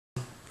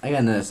I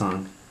got another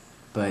song,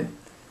 but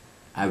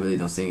I really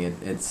don't sing it.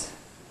 It's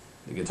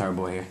the guitar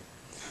boy here,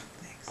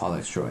 Paul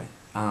X. Troy.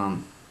 I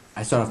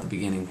start off the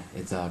beginning.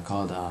 It's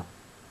called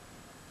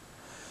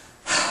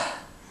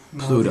Pluto.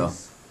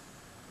 Melodies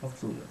of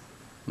Pluto.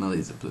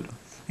 Melodies of Pluto.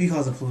 He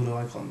calls it Pluto.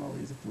 I call it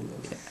Melodies of Pluto.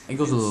 Yeah, it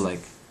goes a little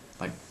like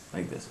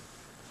this.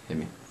 Hit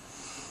me.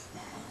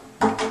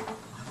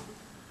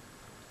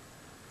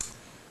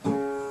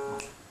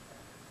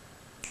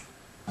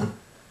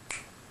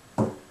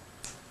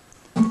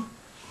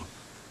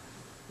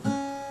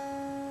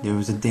 There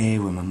was a day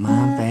when my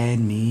mom fed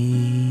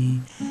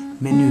me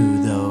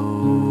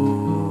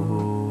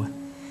menudo,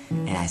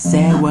 and I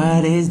said,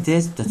 "What is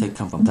this? Does it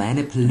come from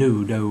planet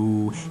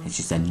Pluto?" And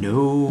she said,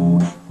 "No."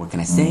 What can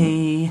I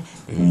say?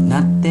 There's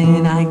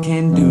nothing I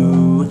can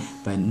do.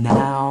 But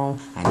now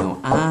I know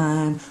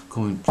I'm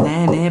going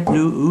planet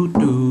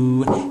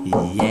Pluto.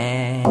 Yeah,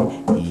 yeah,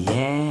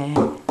 yeah,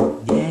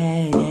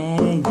 yeah,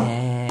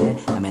 yeah.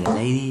 I met a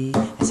lady.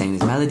 I sang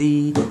this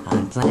melody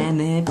on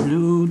planet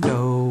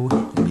Pluto.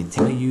 Let me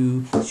tell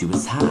you, she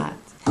was hot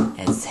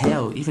as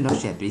hell, even though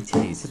she had big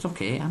titties. It's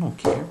okay, I don't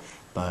care.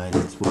 But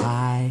it's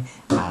why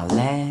I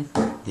let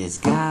this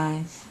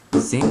guy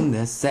sing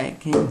the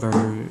second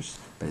verse.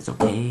 But it's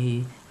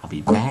okay, I'll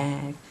be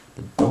back.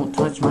 But don't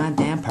touch my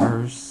damn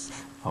purse.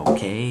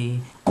 Okay,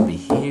 I'll be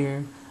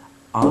here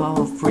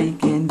all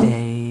freaking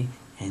day.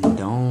 And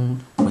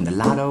don't win the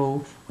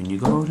lotto when you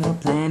go to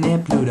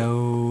planet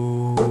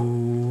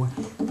Pluto.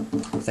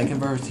 Second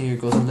verse here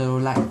goes a little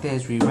like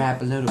this. We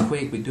rap a little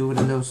quick, we do it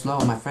a little slow.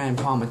 My friend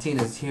Paul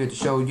Martinez is here to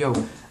show yo.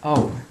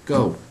 Oh,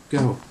 go,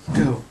 go,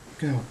 go,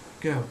 go,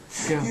 go,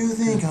 go. You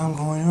think I'm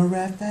going to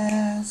rap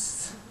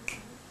fast,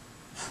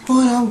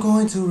 but I'm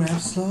going to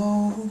rap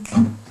slow.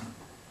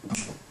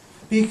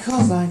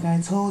 Because like I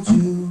told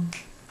you,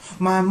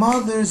 my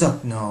mother's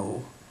up.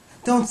 No,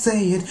 don't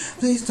say it,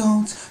 please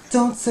don't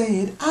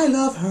say it. I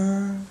love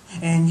her,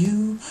 and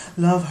you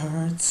love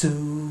her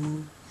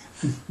too.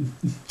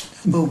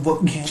 But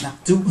what can I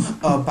do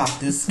about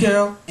this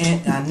girl?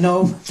 And I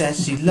know that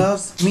she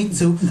loves me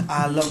too.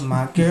 I love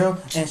my girl,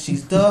 and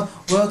she's the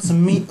world to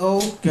me.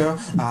 Oh girl,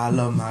 I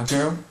love my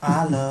girl.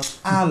 I love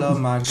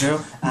my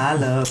girl. I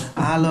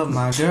love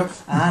my girl.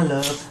 I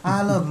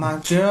love my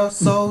girl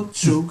so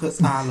true.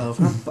 Cause I love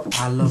her, but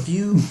I love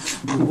you.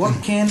 But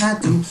what can I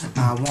do?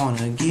 I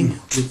wanna get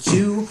with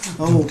you.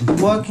 Oh,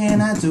 what can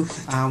I do?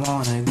 I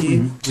wanna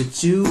get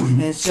with you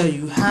and show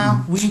you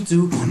how we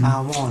do. I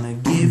wanna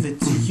give it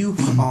to you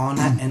all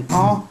night and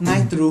all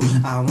night through.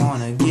 I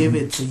wanna give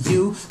it to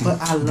you,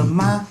 but I love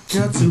my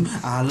girl too.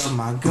 I love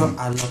my girl,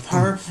 I love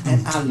her,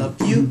 and I love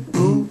you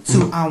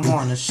too. I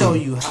wanna show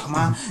you how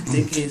my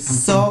dick is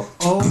so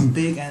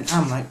big, and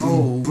I'm like,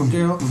 oh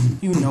girl,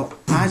 you know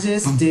I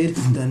just did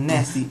the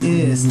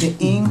nastiest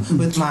thing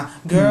with my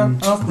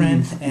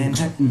girlfriend, and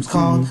her was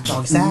called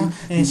Doggy Style,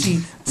 and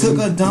she took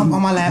a dump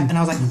on my lap, and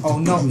I was like, oh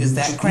no, is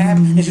that crab?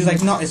 And she was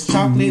like, no, it's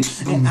chocolate,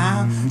 and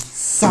I'm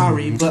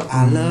sorry, but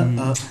I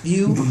love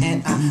you,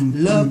 and I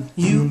love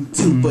you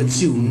too.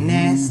 But you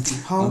nasty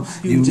hoe,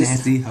 you just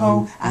nasty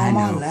hoe. I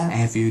know. Lap.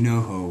 If you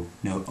know hoe,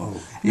 no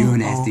oh, you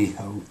nasty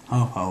hoe,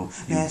 ho ho.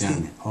 You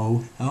done it,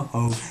 ho ho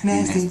ho.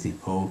 Nasty. Nasty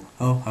ho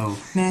ho ho.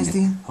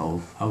 Nasty.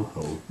 Ho ho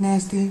ho.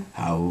 Nasty.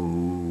 How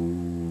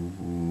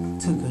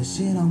Took a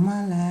shit on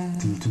my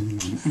lap.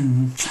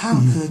 How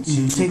could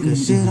you take a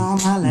shit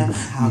on my lap?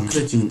 How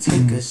could you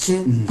take a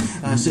shit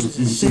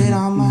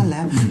on my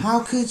lap?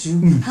 How could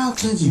you? How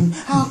could you?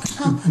 How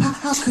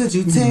could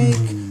you take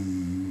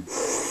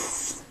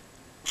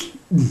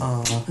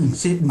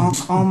shit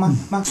on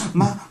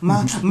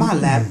my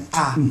lap?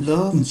 I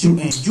loved you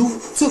and you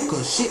took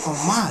a shit on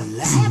my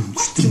lap.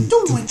 What you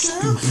doing,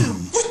 girl?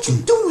 What you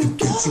doing,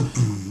 girl?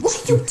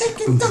 What you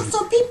taking dumps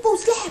on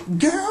people's lap,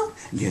 girl?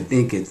 You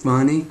think it's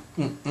funny?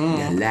 You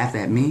laugh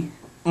at me?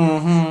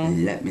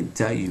 Let me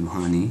tell you,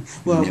 honey,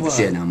 you never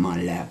shit on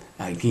my lap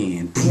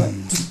again. How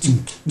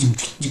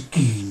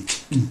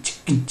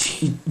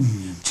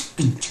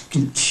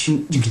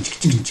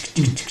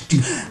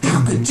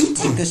could you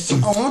take a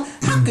shit on?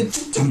 How could you take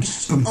a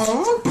shit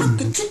on? How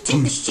could you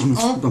take a shit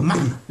on my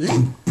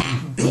lap,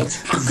 bitch?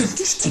 How could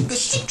you take a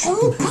shit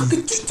on? How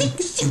could you take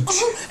a shit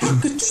on? How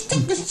could you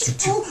take a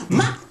shit on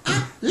my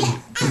lap?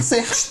 I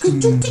say, how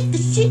could you take a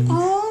shit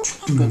on?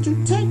 How could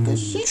you take a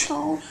shit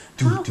on?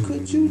 How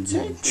could you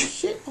take a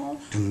shit on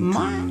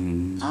my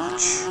lap?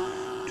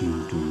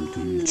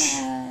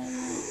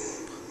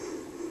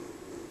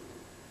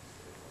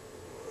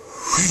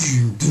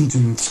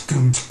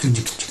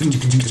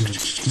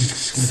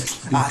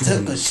 I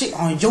took a shit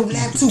on your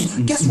lap too.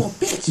 Guess what,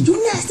 bitch?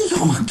 You nasty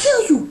hoe, I'll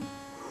kill you.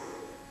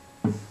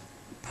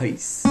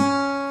 Peace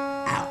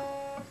out.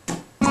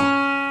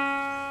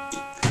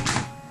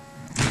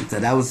 So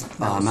that was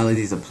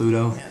Melodies of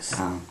Pluto. Yes.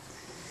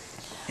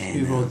 And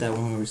We wrote that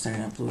when we were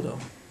staring at Pluto.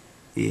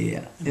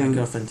 Yeah. My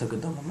girlfriend took a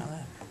dump on my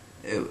lap.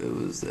 It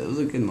was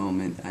a good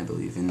moment, I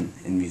believe, in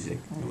music.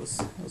 It was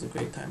a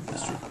great time in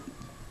history.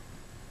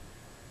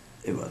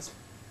 It was.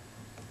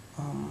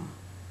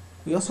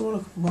 We also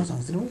wrote a couple more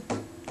songs, didn't we?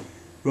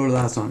 Wrote a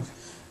lot of songs.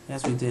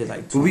 Yes, we did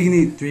like. But we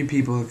need 3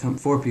 people.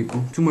 4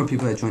 people. 2 more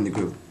people that joined the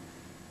group.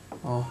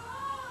 Oh.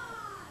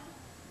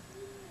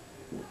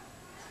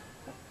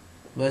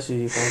 Bless you,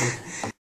 you fucker.